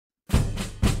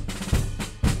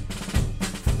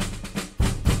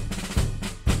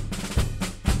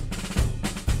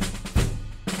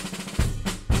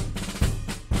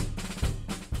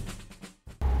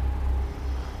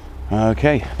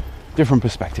Okay, different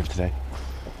perspective today.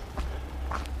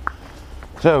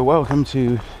 So, welcome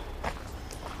to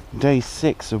day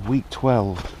 6 of week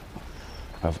 12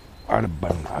 of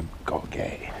Urban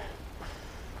Agoge.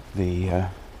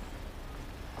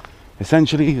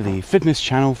 Essentially the fitness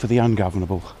channel for the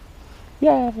ungovernable.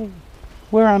 Yay!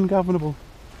 We're ungovernable.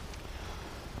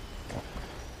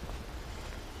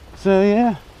 So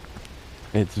yeah,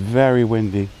 it's very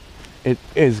windy. It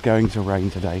is going to rain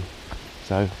today.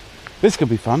 So this could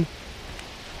be fun.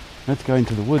 Let's go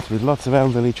into the woods with lots of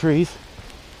elderly trees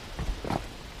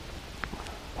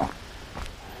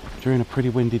during a pretty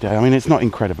windy day. I mean, it's not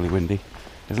incredibly windy.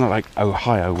 It's not like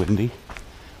Ohio windy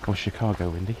or Chicago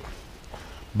windy.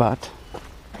 But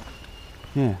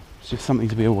yeah, it's just something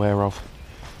to be aware of.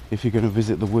 If you're going to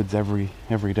visit the woods every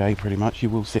day, pretty much, you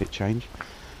will see it change.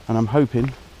 And I'm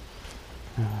hoping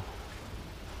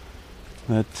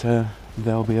that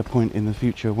there'll be a point in the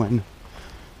future when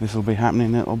this will be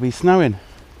happening. It'll be snowing.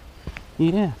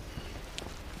 Yeah.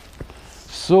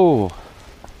 So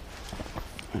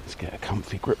let's get a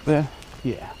comfy grip there.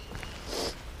 Yeah.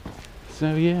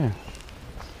 So yeah.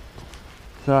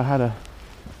 So I had a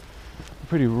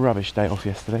pretty rubbish day off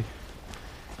yesterday.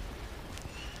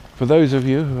 For those of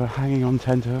you who are hanging on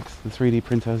tenterhooks, the 3D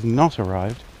printer has not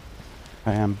arrived.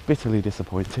 I am bitterly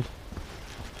disappointed.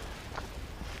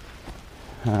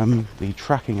 The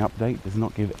tracking update does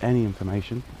not give any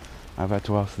information. I've had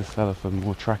to ask this fella for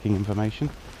more tracking information.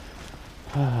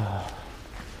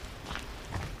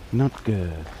 Not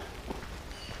good.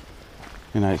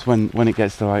 You know, it's when it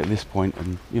gets to like this point,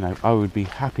 and you know, I would be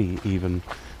happy even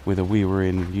with a "we were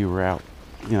in, you were out,"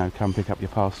 you know, come pick up your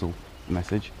parcel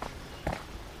message.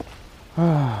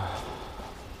 But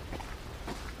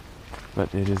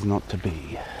it is not to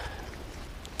be.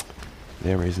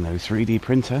 There is no 3D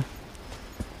printer.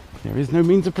 There is no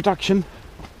means of production.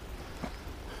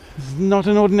 It's not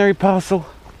an ordinary parcel.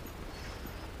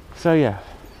 So yeah.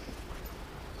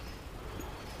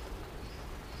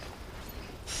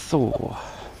 So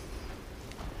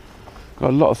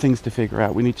got a lot of things to figure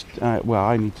out. We need to,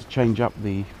 I need to change up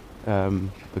the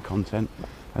content,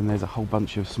 and there's a whole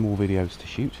bunch of small videos to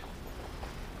shoot.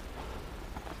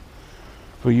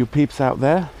 For you peeps out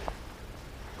there,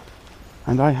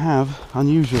 and I have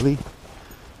unusually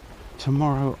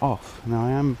tomorrow off. Now I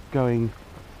am going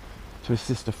to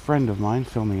assist a friend of mine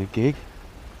filming a gig,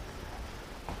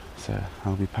 so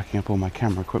I'll be packing up all my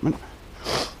camera equipment,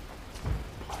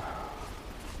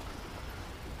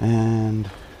 and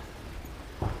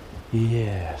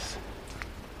yes,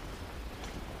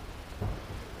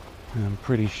 and I'm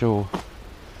pretty sure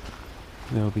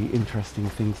there'll be interesting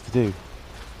things to do.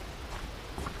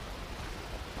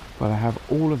 But I have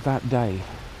all of that day,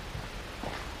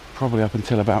 probably up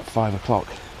until about 5 o'clock,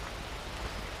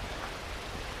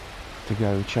 to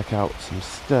go check out some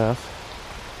stuff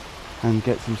and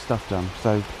get some stuff done.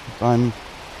 So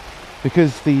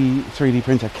because the 3D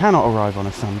printer cannot arrive on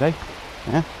a Sunday,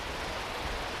 yeah,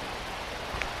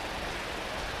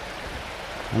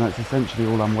 and that's essentially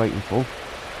all I'm waiting for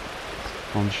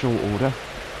on short order.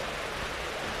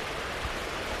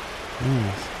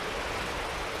 Yes.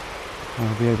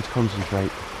 I'll be able to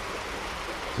concentrate.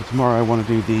 So tomorrow I want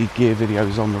to do the gear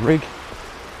videos on the rig,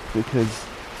 because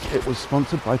it was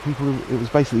sponsored by people who, it was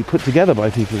basically put together by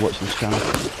people who watch this channel,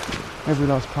 every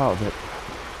last part of it.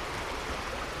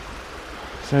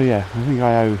 So yeah, I think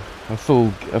I owe a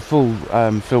full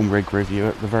film rig review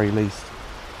at the very least,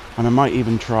 and I might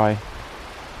even try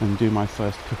and do my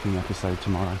first cooking episode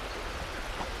tomorrow.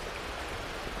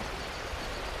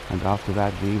 And after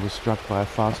that, we were struck by a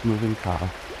fast moving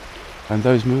car. And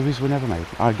those movies were never made.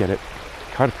 I get it.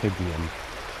 Carpe diem.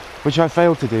 Which I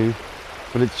failed to do,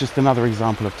 but it's just another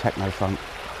example of techno-funk.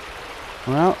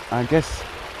 Well, I guess,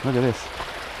 look at this.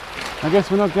 I guess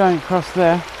we're not going across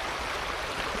there.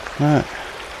 No.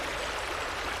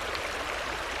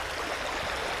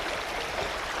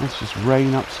 Let's just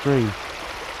rain upstream.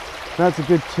 That's a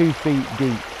good 2 feet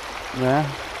deep there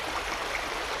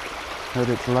at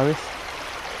its lowest.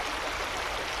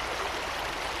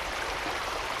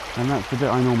 And that's the bit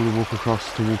I normally walk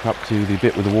across to walk up to the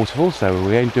bit with the waterfall, so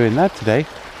we ain't doing that today.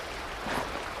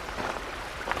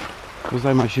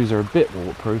 Although my shoes are a bit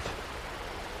waterproof,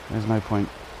 there's no point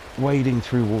wading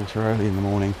through water early in the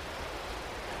morning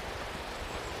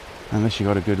unless you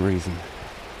got a good reason.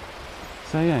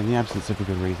 So yeah, in the absence of a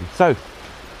good reason. So,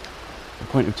 the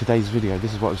point of today's video,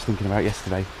 this is what I was thinking about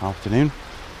yesterday afternoon.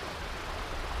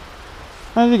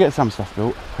 I did get some stuff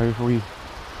built. Hopefully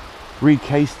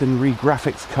recased and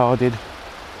re-graphics carded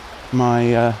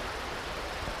my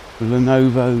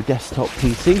Lenovo desktop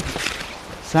PC,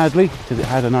 sadly, because it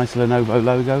had a nice Lenovo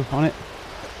logo on it.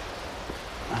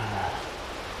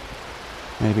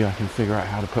 Maybe I can figure out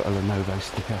how to put a Lenovo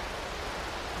sticker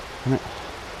on it.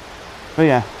 But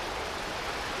yeah,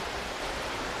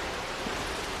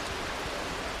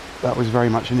 that was very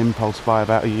much an impulse buy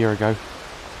about a year ago.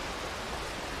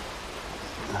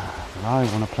 And I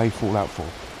want to play Fallout 4.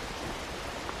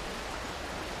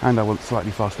 And I want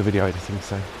slightly faster video editing,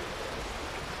 so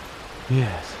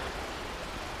yes.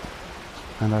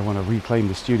 And I want to reclaim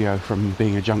the studio from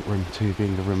being a junk room to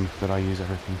being the room that I use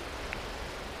everything.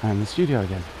 And the studio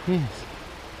again, yes.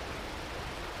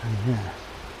 And yeah.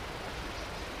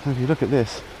 So if you look at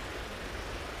this,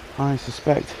 I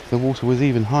suspect the water was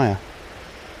even higher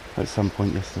at some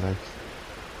point yesterday.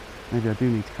 Maybe I do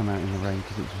need to come out in the rain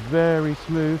because it's very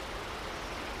smooth.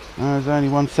 There's only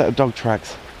one set of dog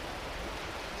tracks.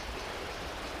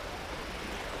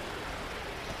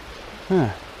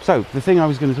 So the thing I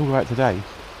was going to talk about today,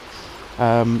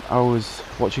 I was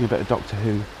watching a bit of Doctor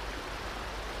Who,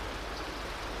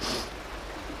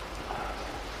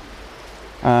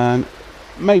 and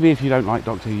maybe if you don't like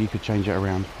Doctor Who you could change it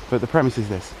around, but the premise is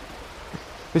this.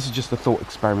 This is just a thought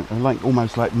experiment, like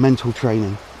almost like mental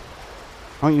training.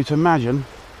 I want you to imagine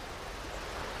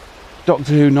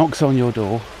Doctor Who knocks on your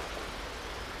door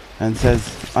and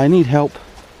says, I need help.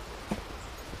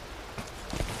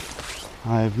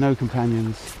 I have no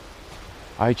companions.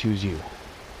 I choose you.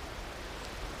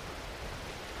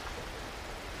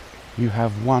 You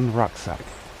have one rucksack.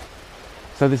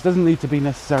 So this doesn't need to be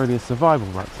necessarily a survival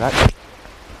rucksack.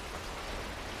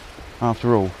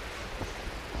 After all,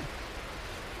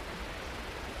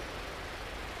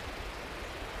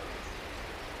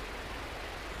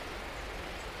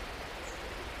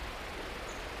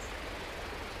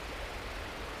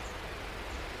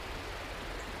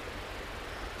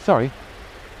 sorry,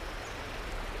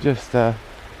 just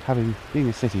being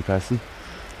a city person,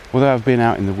 although I've been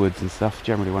out in the woods and stuff,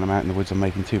 generally when I'm out in the woods I'm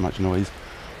making too much noise,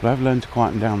 but I've learned to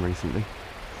quieten down recently.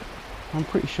 I'm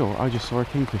pretty sure I just saw a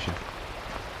kingfisher.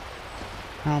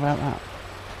 How about that?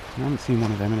 I haven't seen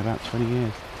one of them in about 20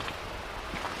 years.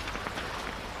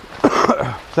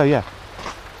 So yeah,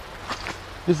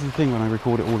 this is the thing when I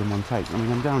record it all in one take. I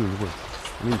mean, I'm down in the woods,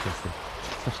 I'm interested,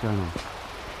 stuff's going on.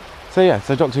 So yeah,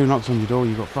 so Doctor Who knocks on your door,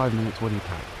 you've got 5 minutes, what do you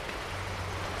pack?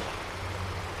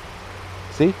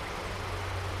 See?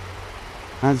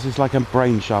 That's just like a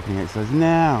brain sharpening exercise.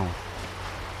 Now,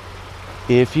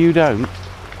 if you don't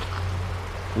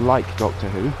like Doctor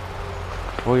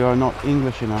Who, or you're not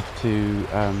English enough to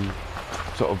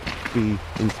sort of be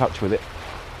in touch with it,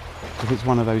 if it's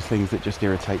one of those things that just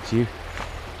irritates you,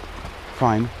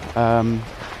 fine.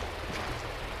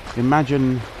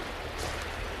 Imagine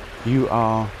you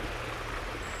are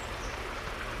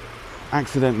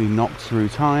accidentally knocked through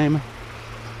time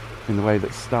in the way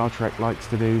that Star Trek likes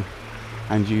to do,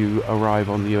 and you arrive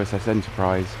on the USS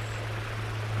Enterprise,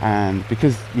 and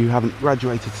because you haven't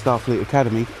graduated Starfleet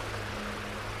Academy,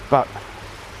 but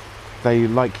they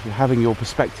like having your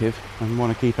perspective and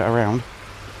want to keep it around,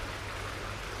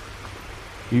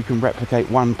 you can replicate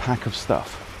one pack of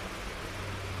stuff.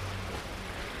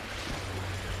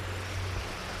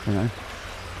 You know.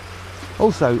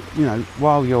 Also, you know,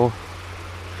 while you're...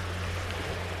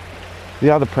 The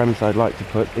other premise I'd like to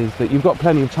put is that you've got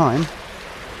plenty of time,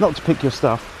 not to pick your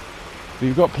stuff, but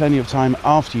you've got plenty of time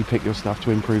after you pick your stuff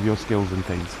to improve your skills and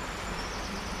things.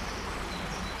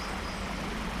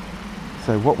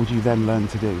 So what would you then learn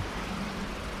to do?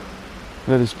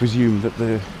 Let us presume that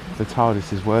the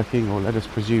TARDIS is working, or let us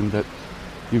presume that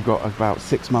you've got about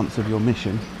 6 months of your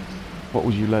mission. What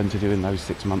would you learn to do in those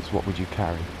 6 months? What would you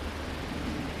carry?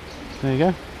 There you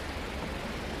go.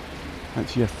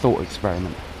 That's your thought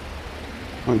experiment.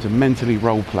 I want you to mentally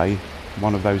role play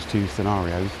one of those two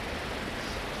scenarios.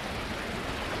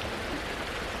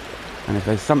 And if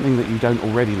there's something that you don't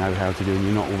already know how to do and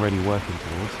you're not already working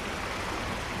towards,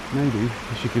 maybe you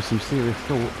should give some serious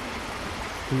thought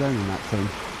to learning that thing.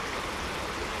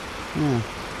 Yeah.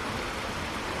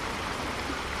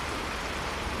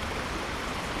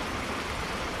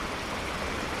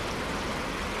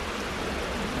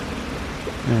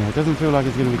 Yeah, it doesn't feel like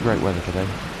it's going to be great weather today.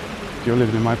 If you're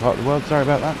living in my part of the world, sorry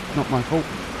about that, not my fault.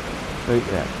 But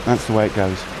yeah, that's the way it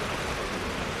goes.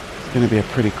 It's going to be a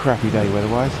pretty crappy day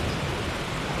weather-wise.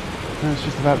 And it's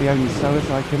just about the only solace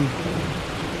I can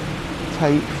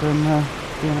take from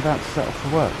being about to set off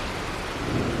for work.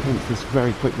 Hence this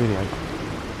very quick video.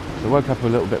 So I woke up a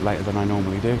little bit later than I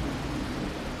normally do.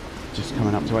 Just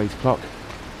coming up to 8 o'clock.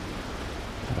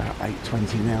 It's about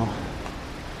 8:20 now.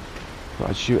 Thought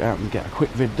I'd shoot out and get a quick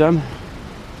vid done.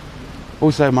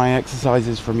 Also my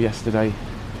exercises from yesterday.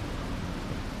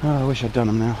 Oh, I wish I'd done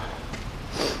them now.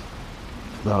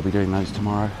 But I'll be doing those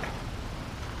tomorrow.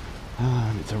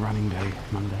 And it's a running day,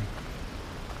 Monday.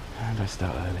 And I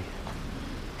start early.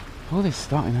 All this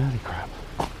starting early crap.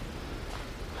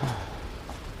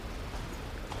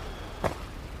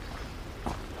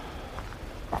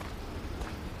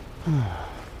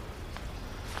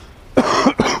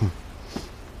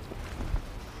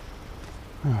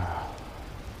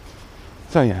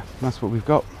 So yeah, that's what we've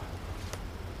got.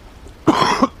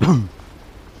 A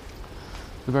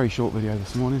very short video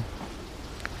this morning.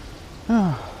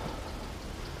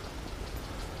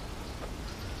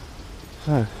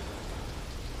 So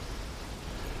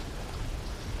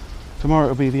tomorrow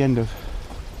it'll be the end of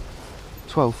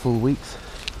 12 full weeks,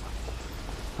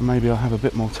 and maybe I'll have a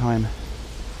bit more time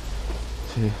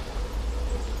to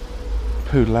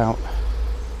poodle out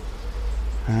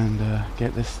and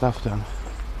get this stuff done.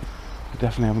 I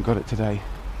definitely haven't got it today,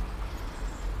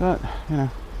 but you know,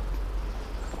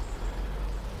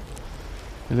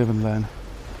 you live and learn.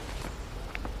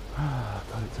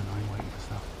 God, it's annoying waiting for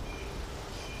stuff.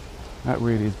 That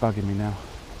really is bugging me now.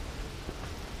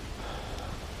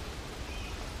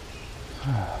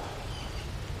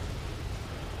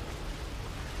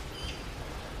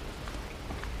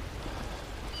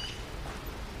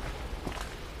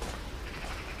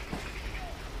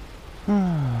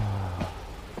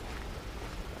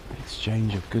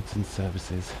 Exchange of goods and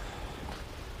services.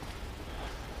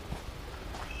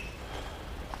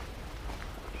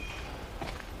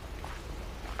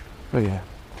 But yeah.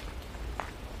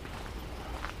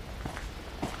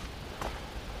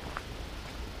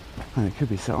 And it could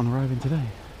be set on arriving today,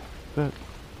 but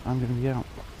I'm going to be out.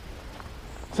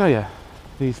 So yeah,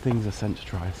 these things are sense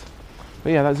tries.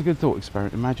 But yeah, that's a good thought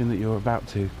experiment. Imagine that you're about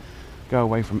to go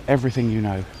away from everything you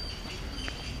know.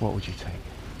 What would you take?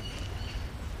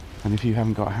 And if you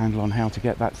haven't got a handle on how to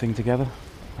get that thing together,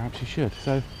 perhaps you should.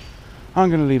 So I'm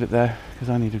going to leave it there because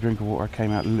I need a drink of water. I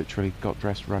came out, literally got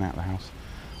dressed, run out of the house.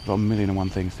 I've got 1,000,001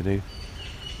 things to do.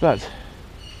 But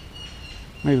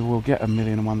maybe we'll get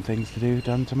 1,000,001 things to do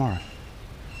done tomorrow.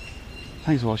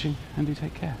 Thanks for watching, and do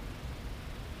take care.